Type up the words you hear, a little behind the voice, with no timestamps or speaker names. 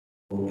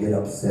will get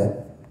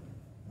upset.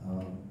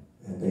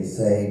 And they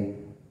say,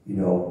 you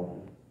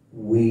know,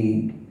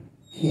 we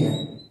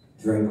can't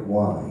drink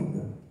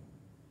wine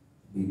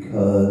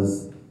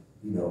because,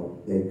 you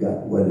know, they've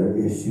got weather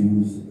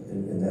issues,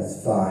 and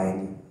that's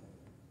fine.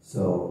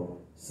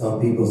 So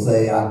some people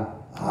say,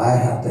 I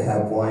have to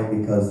have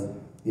wine because,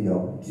 you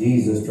know,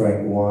 Jesus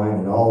drank wine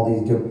and all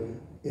these different.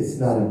 It's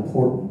not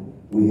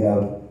important. We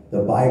have,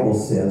 the Bible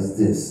says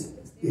this.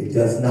 It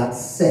does not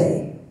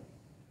say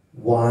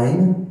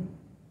wine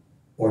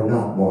or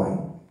not wine.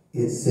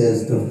 It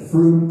says the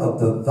fruit of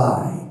the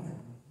vine.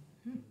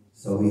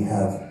 So we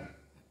have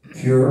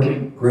pure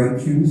grape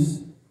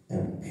juice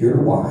and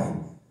pure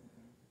wine.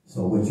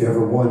 So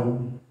whichever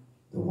one,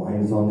 the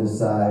wine is on this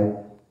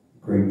side,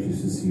 grape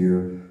juice is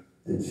here.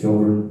 The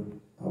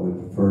children, I would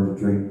prefer to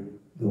drink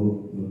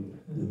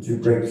the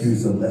grape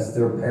juice unless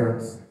their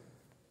parents,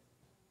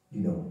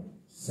 you know,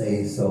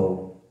 say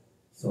so.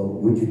 So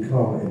would you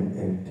come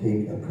and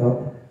take a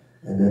cup?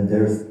 And then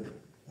there's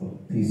a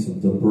piece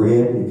of the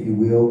bread, if you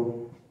will.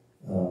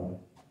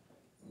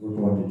 We're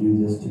going to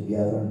do this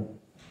together.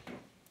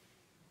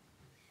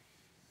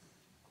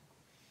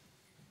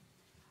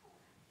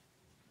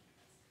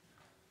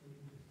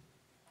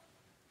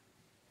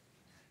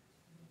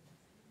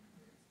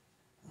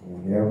 I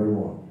want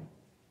everyone.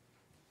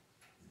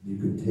 You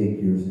could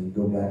take yours and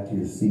go back to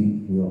your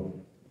seat.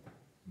 We'll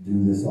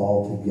do this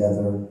all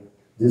together.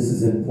 This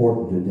is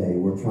important today.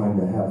 We're trying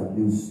to have a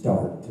new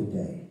start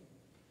today.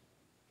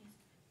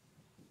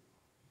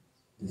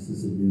 This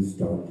is a new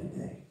start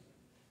today.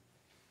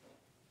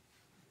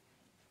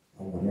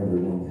 I want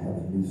everyone to have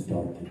a new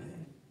start today.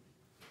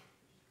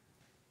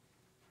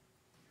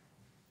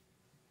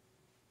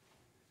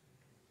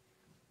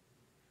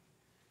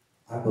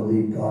 I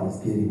believe God is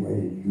getting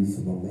ready to do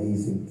some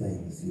amazing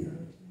things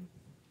here.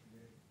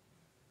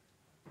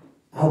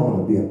 I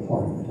want to be a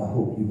part of it. I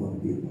hope you want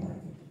to be a part of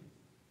it.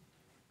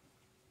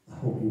 I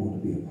hope you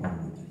want to be a part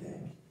of it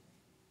today.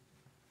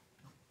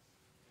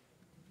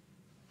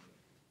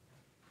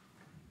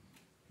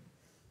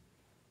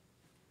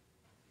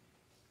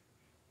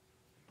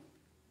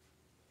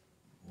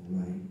 All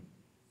right.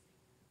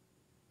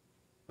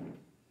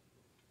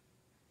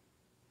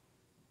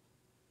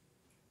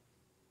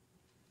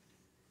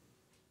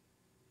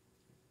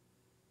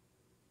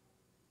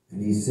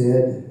 And he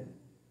said,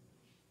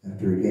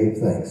 after he gave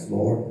thanks,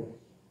 Lord,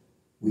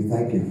 we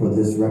thank you for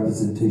this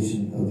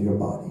representation of your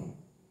body.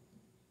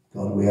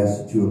 God, we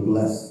ask that you would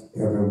bless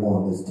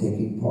everyone that's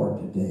taking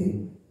part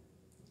today.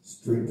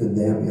 Strengthen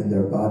them in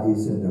their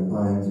bodies and their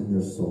minds and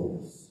their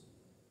souls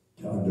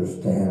to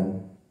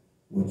understand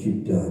what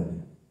you've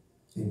done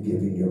in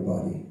giving your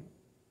body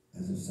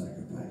as a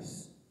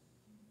sacrifice.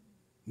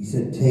 He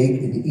said,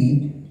 take and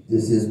eat.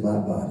 This is my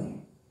body.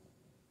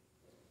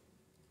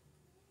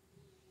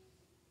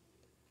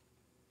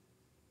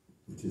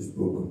 Which is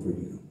broken for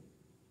you.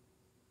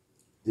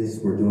 This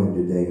we're doing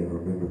today in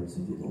remembrance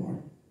of the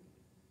Lord.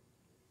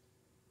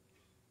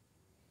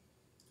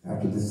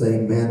 After the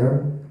same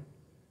manner,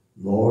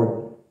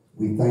 Lord,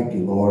 we thank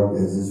you, Lord,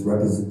 as this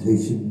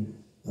representation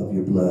of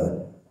your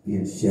blood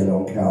being shed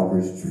on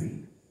Calvary's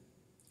tree.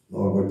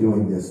 Lord, we're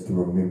doing this to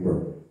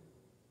remember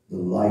the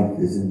life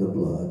is in the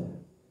blood.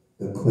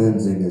 The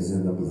cleansing is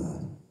in the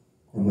blood.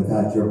 And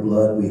without your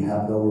blood, we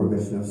have no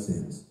remission of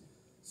sins.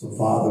 So,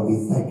 Father,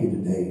 we thank you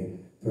today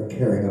for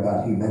caring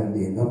about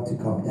humanity enough to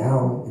come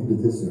down into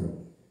this earth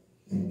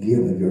and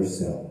give of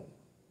yourself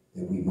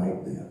that we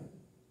might live.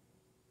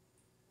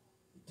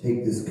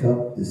 Take this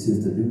cup. This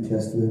is the New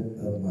Testament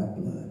of my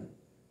blood.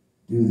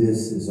 Do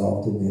this as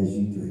often as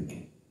you drink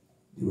it.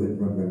 Do it in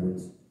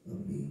remembrance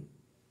of me.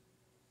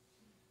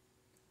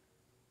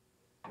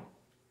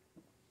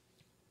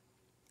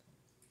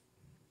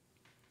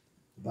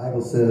 The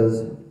Bible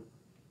says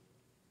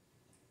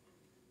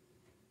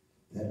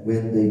that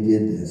when they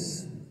did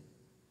this,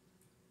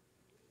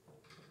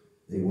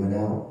 they went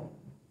out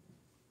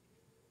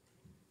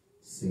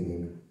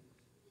singing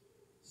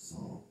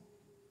song.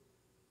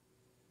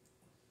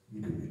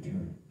 You can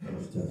return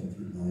your stuff if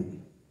you like.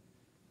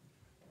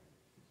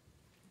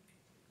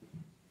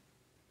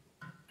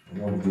 I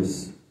want to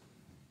just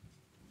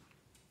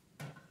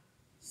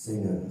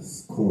sing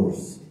a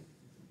chorus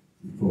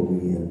before we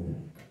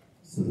end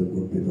so that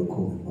we're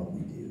biblical in what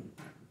we do.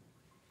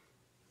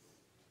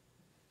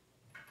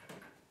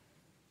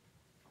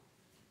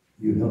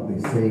 You help me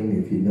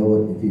sing if you know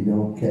it. If you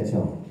don't, catch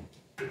on.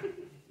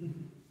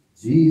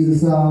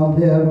 Jesus, I'll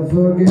never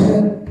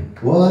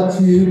forget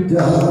what you've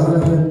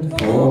done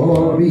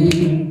for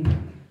me.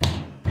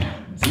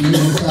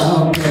 Jesus,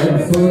 I'll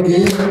never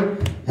forget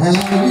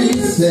how you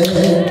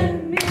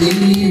set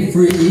me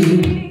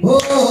free.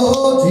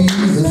 Oh,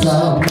 Jesus,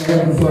 I'll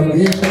never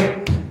forget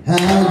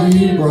how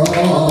you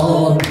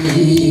brought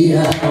me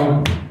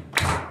out.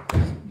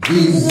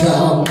 Jesus,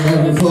 I'll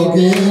never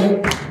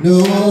forget,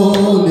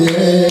 no,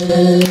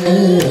 never.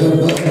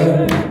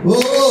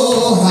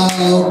 Oh,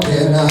 how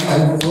can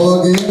I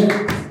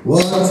forget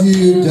what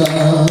you've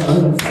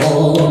done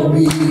for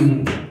me?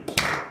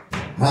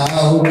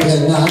 How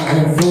can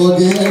I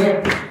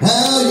forget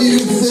how you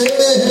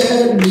said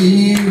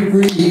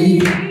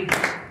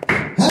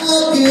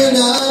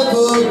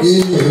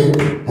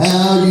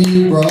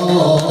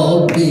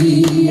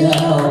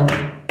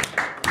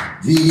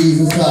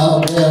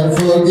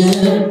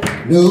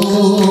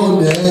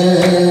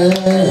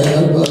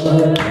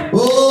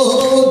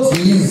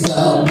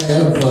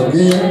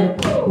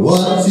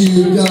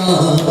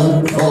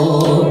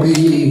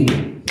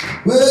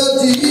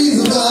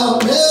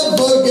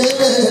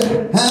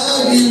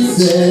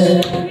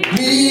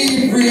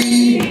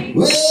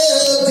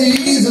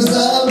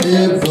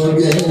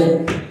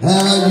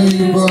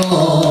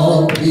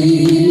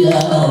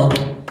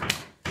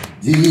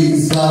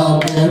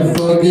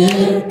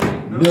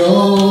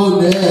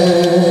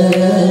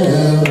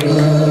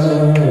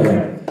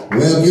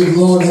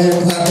Lord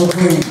hand clap of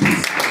praise.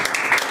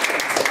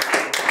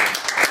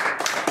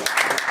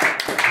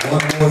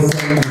 One more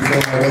thing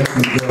before I let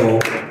you go.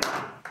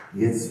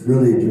 It's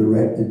really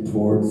directed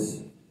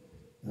towards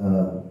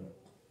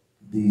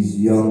these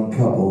young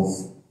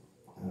couples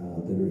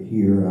that are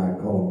here. I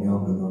call them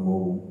young because I'm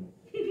old.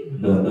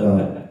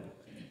 But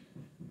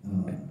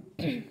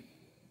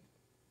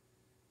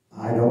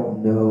I don't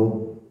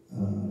know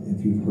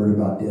if you've heard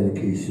about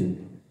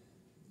dedication,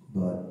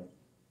 but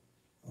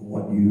I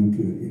want you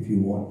to, if you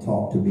want,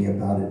 talk to me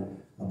about it,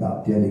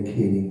 about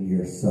dedicating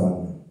your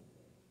son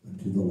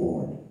unto the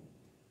Lord.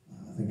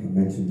 I think I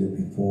mentioned it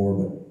before,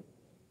 but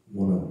I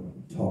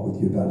want to talk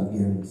with you about it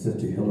again.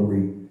 Sister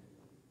Hillary,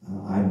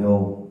 I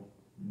know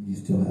you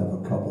still have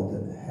a couple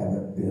that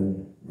haven't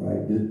been,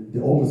 right?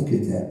 The oldest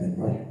kids have been,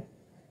 right?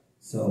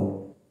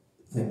 So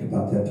think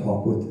about that.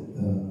 Talk with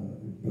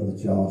Brother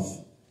Josh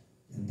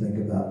and think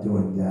about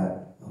doing that.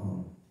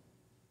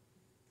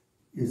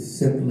 It's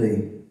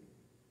simply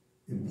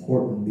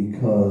important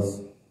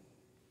because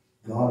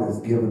God has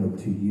given them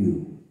to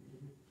you,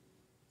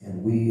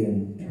 and we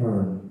in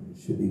turn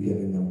should be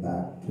giving them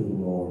back to the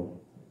Lord.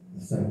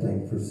 The same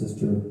thing for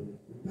Sister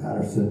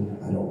Patterson.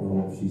 I don't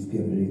know if she's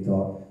given any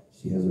thought.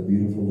 She has a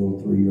beautiful little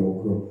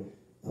 3-year-old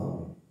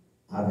girl.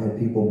 I've had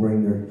people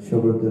bring their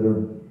children that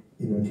are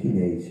in their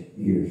teenage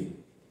years.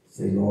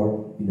 Say,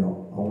 Lord, I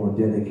want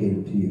to dedicate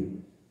them to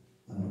you.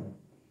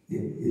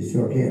 It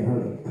sure can't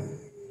hurt them.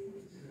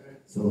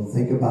 So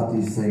think about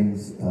these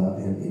things,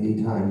 and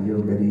anytime you're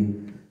ready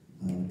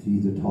to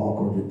either talk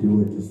or to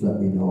do it, just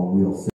let me know. We'll